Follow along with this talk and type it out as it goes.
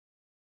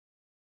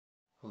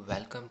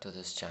Welcome to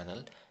this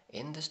channel.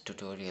 In this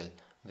tutorial,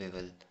 we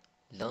will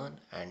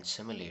learn and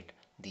simulate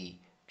the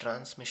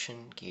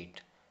transmission gate.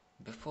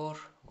 Before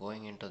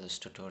going into this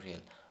tutorial,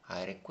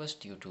 I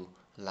request you to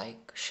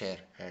like, share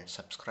and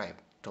subscribe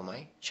to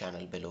my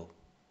channel below.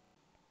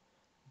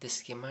 The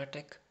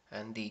schematic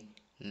and the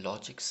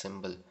logic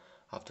symbol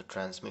of the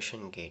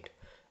transmission gate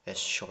is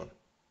shown.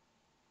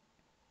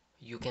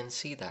 You can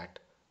see that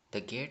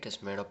the gate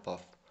is made up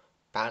of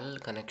parallel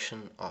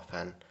connection of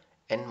an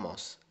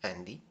NMOS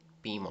and the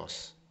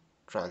PMOS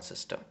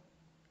transistor.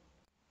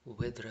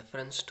 With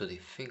reference to the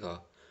figure,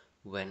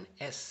 when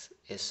S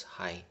is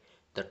high,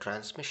 the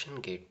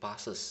transmission gate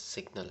passes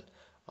signal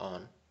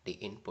on the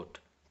input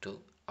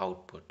to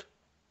output.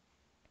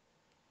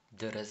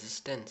 The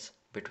resistance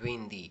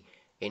between the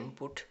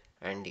input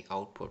and the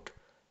output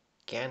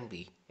can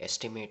be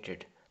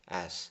estimated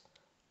as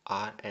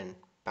Rn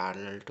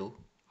parallel to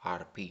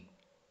Rp.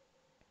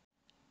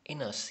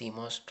 In a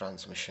CMOS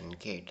transmission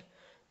gate,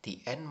 the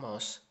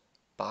NMOS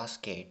pass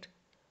gate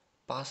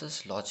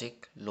passes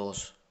logic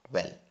lows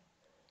well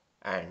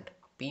and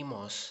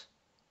PMOS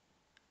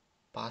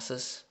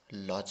passes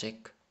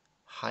logic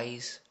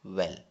highs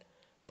well,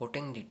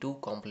 putting the two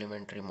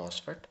complementary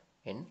MOSFET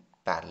in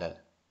parallel.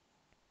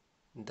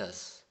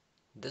 Thus,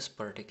 this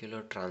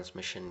particular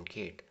transmission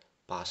gate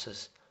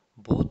passes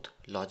both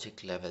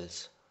logic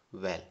levels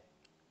well.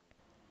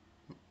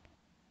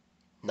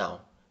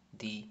 Now,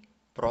 the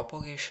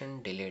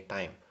propagation delay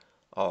time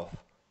of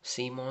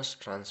CMOS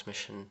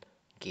transmission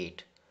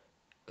gate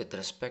with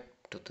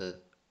respect to the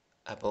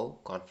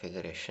above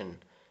configuration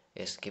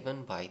is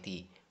given by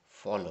the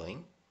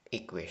following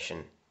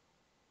equation.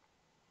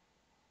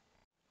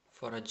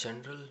 For a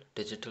general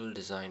digital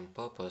design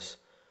purpose,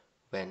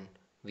 when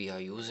we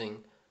are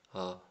using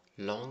a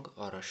long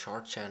or a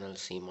short channel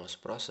CMOS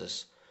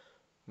process,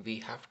 we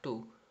have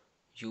to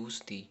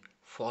use the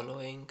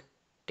following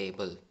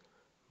table,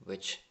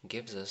 which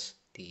gives us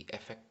the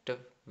effective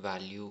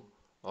value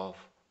of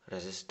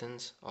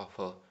resistance of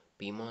a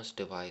PMOS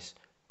device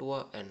to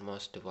a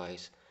NMOS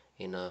device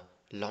in a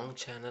long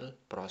channel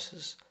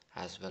process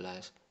as well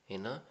as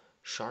in a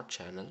short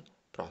channel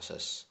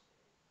process.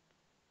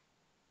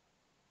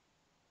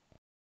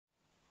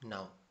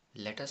 Now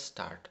let us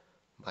start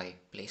by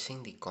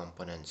placing the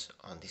components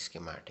on the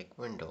schematic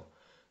window.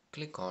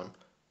 Click on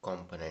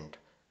component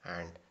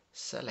and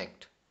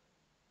select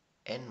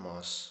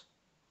NMOS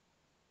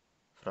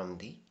from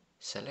the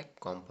select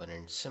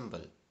component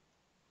symbol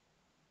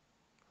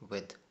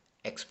with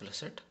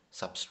explicit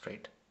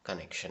substrate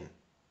connection.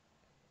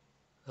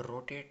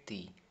 Rotate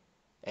the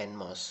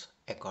NMOS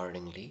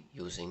accordingly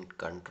using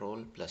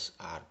Ctrl plus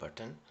R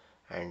button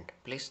and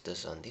place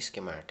this on the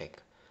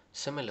schematic.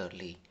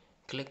 Similarly,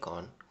 click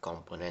on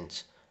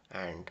components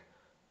and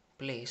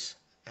place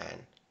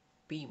an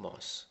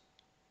PMOS.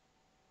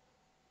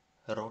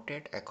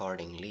 Rotate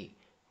accordingly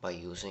by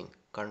using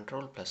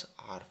Ctrl plus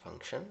R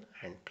function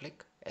and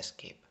click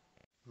escape.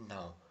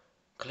 Now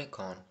click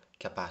on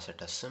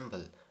capacitor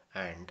symbol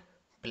and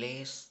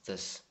place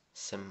this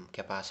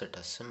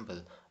capacitor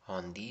symbol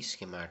on the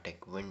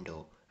schematic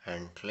window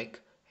and click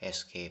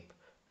escape.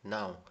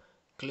 Now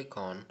click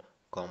on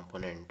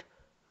component.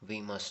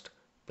 We must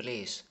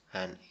place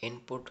an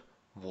input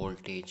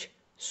voltage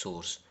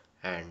source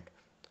and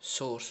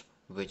source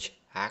which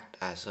act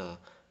as a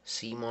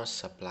CMOS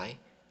supply.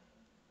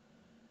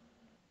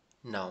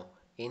 Now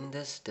in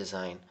this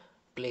design,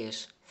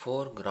 place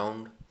 4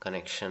 ground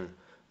connection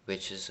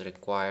which is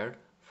required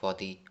for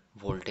the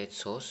voltage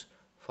source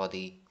for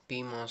the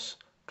PMOS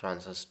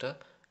transistor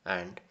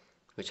and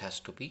which has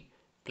to be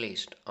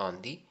placed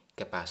on the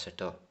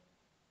capacitor.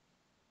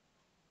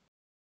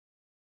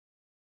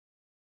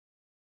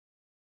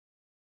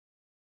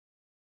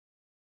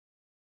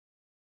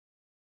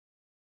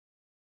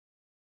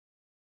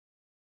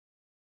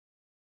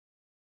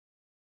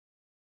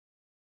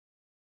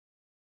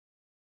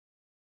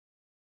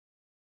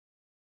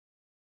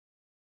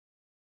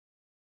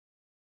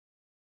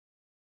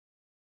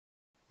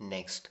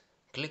 Next,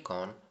 click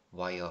on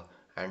wire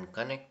and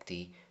connect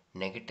the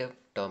negative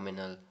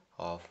terminal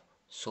of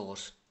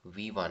source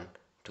V1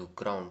 to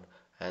ground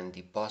and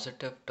the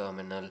positive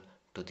terminal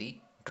to the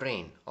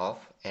drain of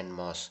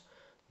NMOS.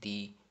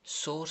 The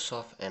source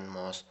of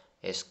NMOS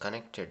is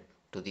connected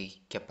to the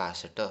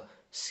capacitor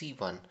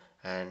C1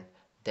 and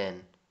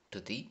then to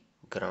the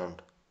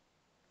ground.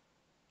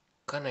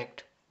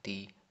 Connect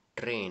the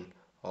drain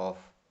of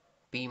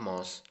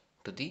PMOS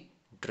to the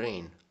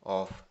drain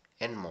of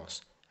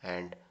NMOS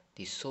and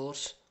the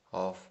source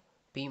of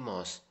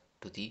PMOS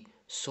to the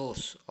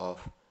source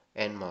of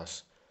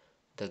NMOS.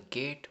 The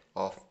gate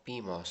of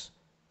PMOS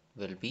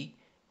will be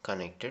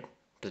connected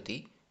to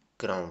the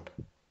ground.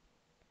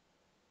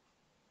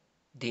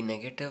 The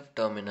negative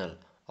terminal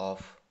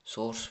of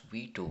source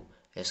V2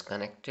 is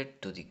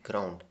connected to the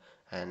ground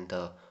and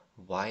the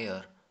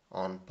wire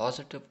on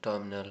positive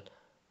terminal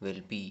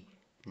will be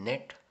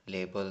net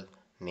label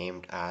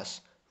named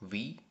as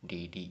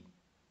VDD.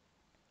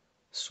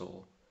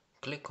 So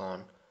click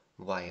on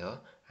wire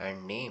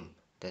and name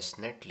this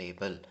net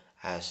label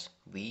as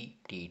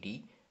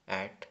VDD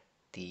at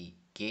the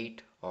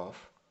gate of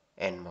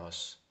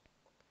NMOS.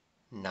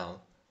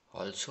 Now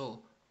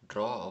also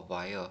draw a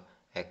wire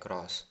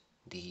across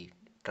the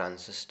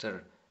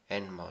transistor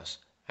NMOS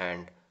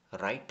and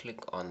right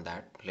click on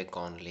that, click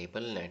on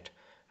label net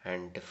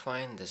and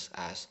define this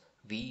as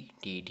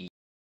VDD.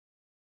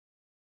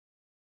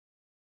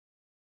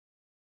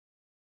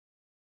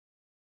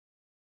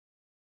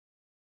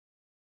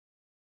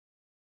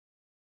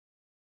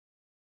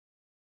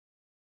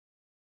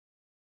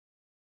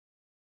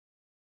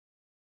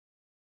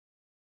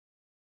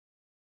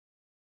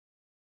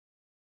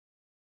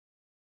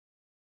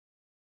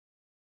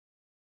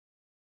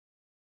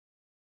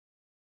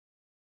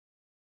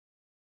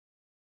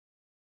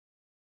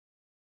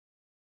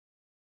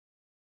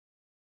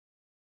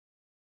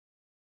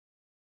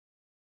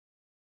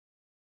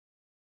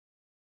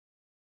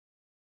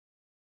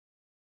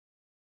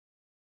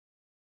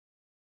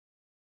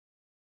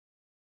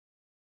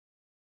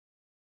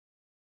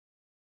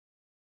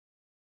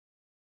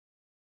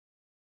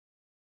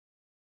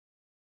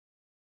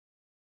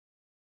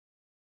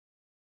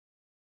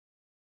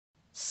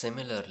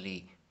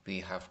 Similarly, we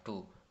have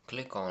to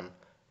click on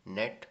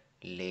net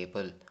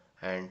label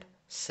and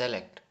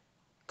select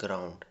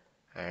ground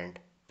and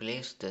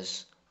place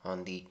this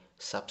on the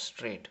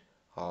substrate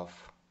of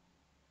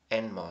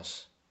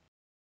NMOS.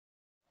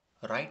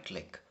 Right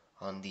click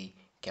on the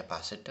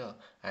capacitor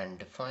and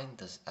define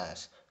this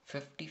as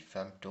 50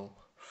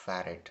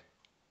 femtofarad.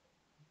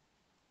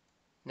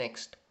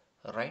 Next,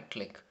 right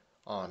click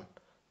on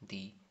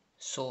the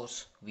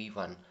source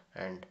V1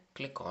 and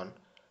click on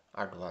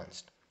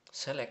advanced.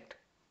 Select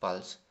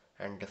pulse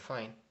and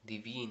define the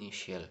V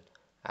initial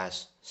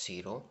as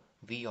 0,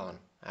 V on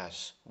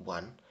as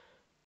 1,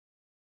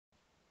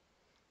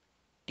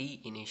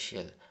 T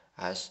initial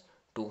as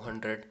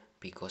 200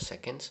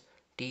 picoseconds,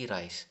 T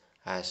rise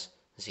as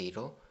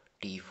 0,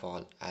 T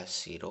fall as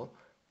 0,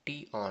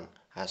 T on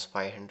as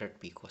 500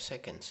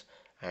 picoseconds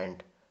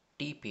and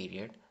T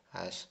period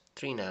as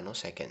 3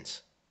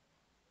 nanoseconds.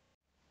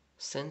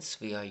 Since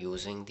we are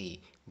using the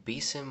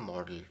BSIM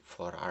model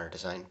for our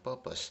design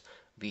purpose,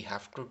 we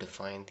have to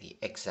define the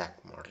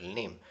exact model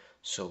name.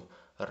 So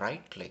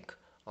right click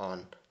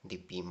on the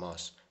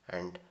PMOS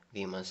and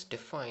we must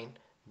define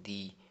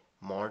the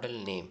model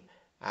name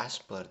as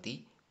per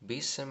the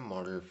BSIM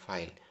model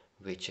file,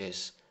 which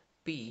is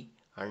P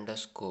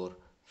underscore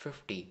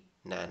 50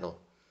 nano.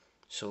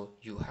 So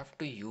you have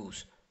to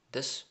use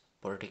this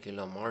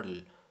particular model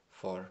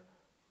for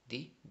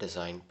the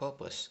design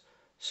purpose.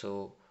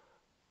 So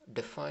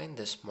define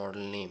this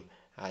model name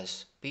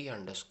as P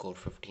underscore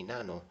 50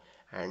 nano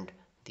and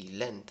the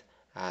length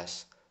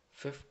as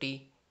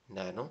 50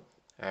 nano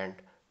and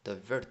the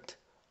width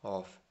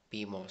of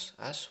PMOS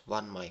as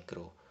 1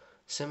 micro.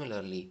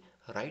 Similarly,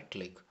 right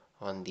click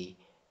on the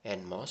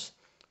NMOS,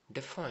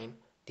 define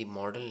the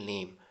model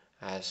name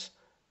as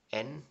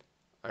N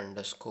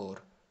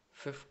underscore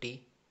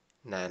 50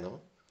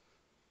 nano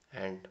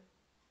and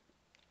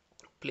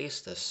place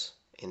this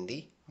in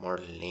the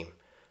model name.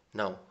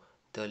 Now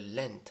the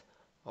length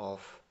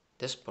of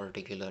this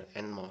particular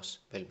NMOS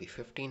will be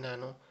 50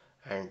 nano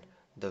and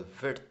the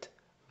width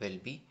will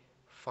be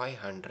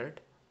 500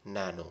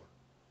 nano.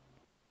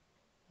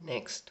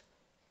 Next,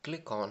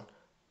 click on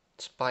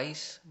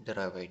Spice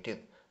derivative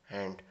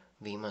and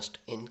we must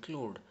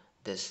include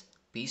this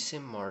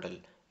BSIM model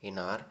in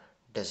our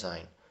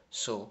design.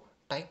 So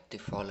type the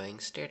following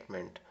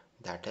statement,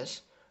 that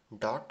is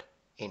dot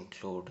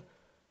include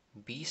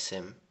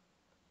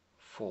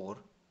BSIM4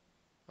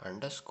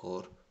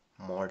 underscore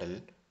model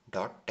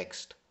dot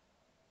text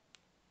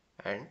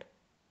and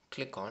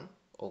click on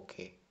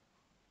OK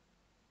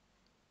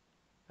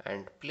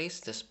and place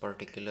this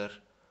particular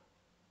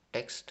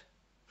text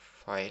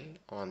file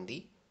on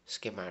the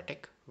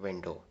schematic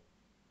window.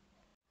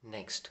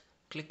 Next,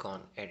 click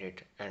on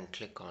edit and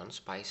click on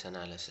spice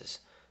analysis.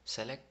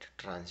 Select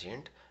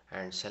transient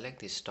and select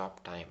the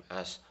stop time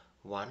as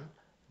 1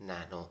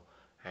 nano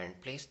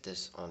and place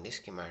this on the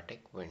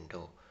schematic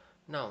window.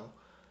 Now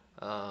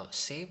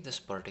save this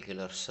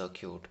particular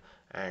circuit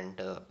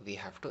and we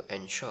have to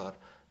ensure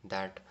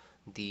that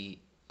the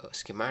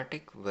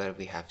schematic where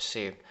we have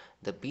saved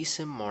the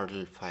BSIM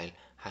model file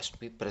has to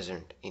be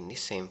present in the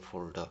same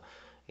folder.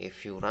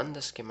 If you run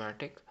the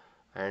schematic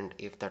and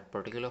if that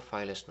particular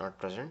file is not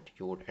present,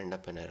 you would end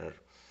up in error.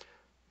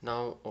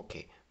 Now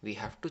we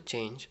have to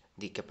change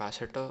the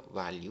capacitor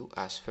value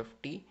as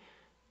 50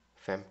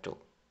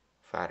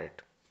 femtofarad.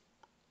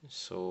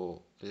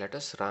 So let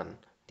us run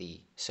the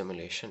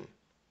simulation.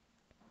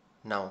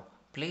 Now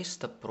place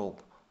the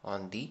probe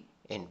on the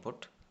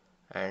input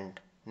and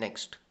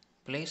next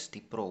place the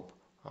probe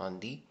on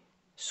the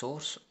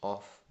source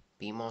of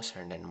PMOS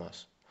and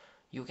NMOS.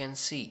 You can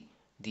see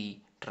the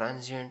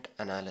transient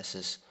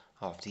analysis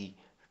of the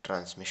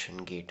transmission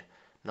gate.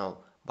 Now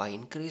by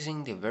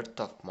increasing the width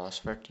of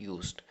MOSFET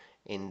used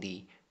in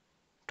the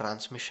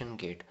transmission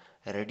gate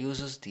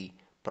reduces the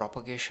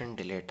propagation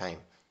delay time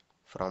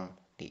from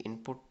the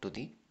input to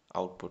the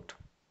output.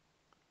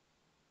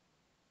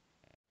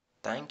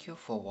 Thank you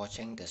for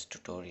watching this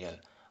tutorial.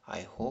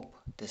 I hope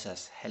this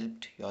has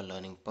helped your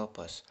learning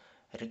purpose.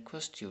 I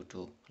request you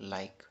to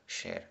like,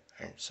 share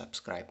and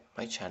subscribe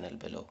my channel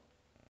below.